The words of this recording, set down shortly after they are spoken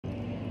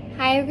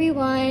Hi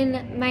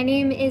everyone, my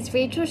name is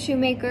Rachel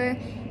Shoemaker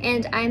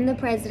and I'm the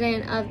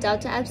president of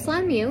Delta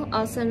Epsilon Mu,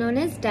 also known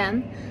as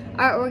DEM.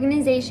 Our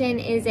organization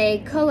is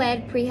a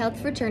co-ed pre-health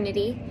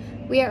fraternity.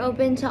 We are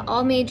open to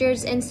all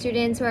majors and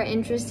students who are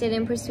interested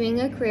in pursuing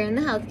a career in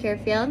the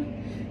healthcare field.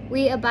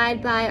 We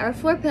abide by our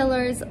 4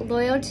 pillars: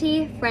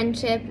 loyalty,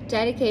 friendship,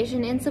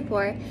 dedication, and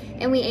support,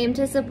 and we aim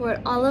to support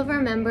all of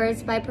our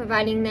members by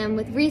providing them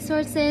with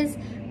resources,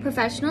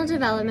 professional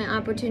development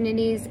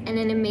opportunities, and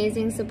an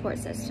amazing support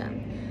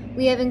system.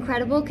 We have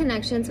incredible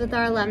connections with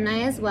our alumni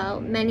as well,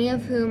 many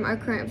of whom are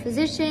current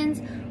physicians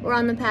or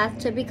on the path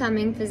to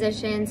becoming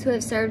physicians who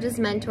have served as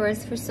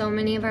mentors for so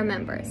many of our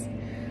members.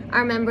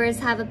 Our members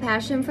have a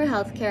passion for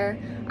healthcare,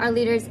 are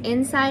leaders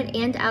inside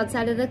and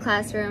outside of the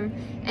classroom,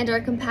 and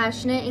are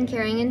compassionate and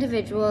caring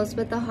individuals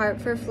with a heart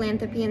for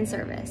philanthropy and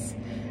service.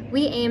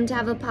 We aim to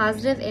have a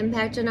positive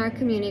impact in our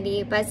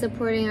community by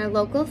supporting our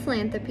local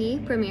philanthropy,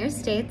 Premier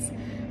States,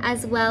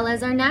 as well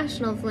as our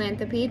national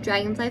philanthropy,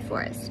 Dragonfly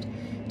Forest.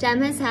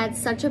 DEM has had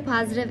such a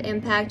positive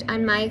impact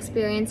on my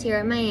experience here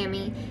at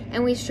Miami,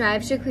 and we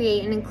strive to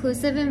create an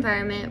inclusive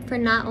environment for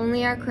not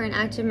only our current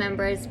active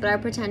members, but our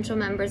potential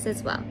members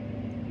as well.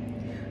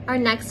 Our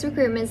next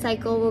recruitment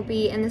cycle will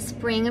be in the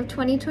spring of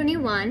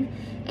 2021,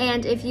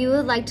 and if you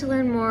would like to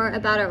learn more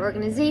about our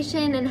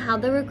organization and how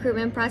the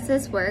recruitment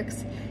process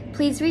works,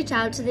 please reach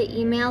out to the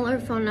email or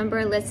phone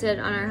number listed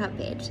on our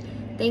homepage.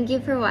 Thank you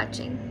for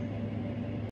watching.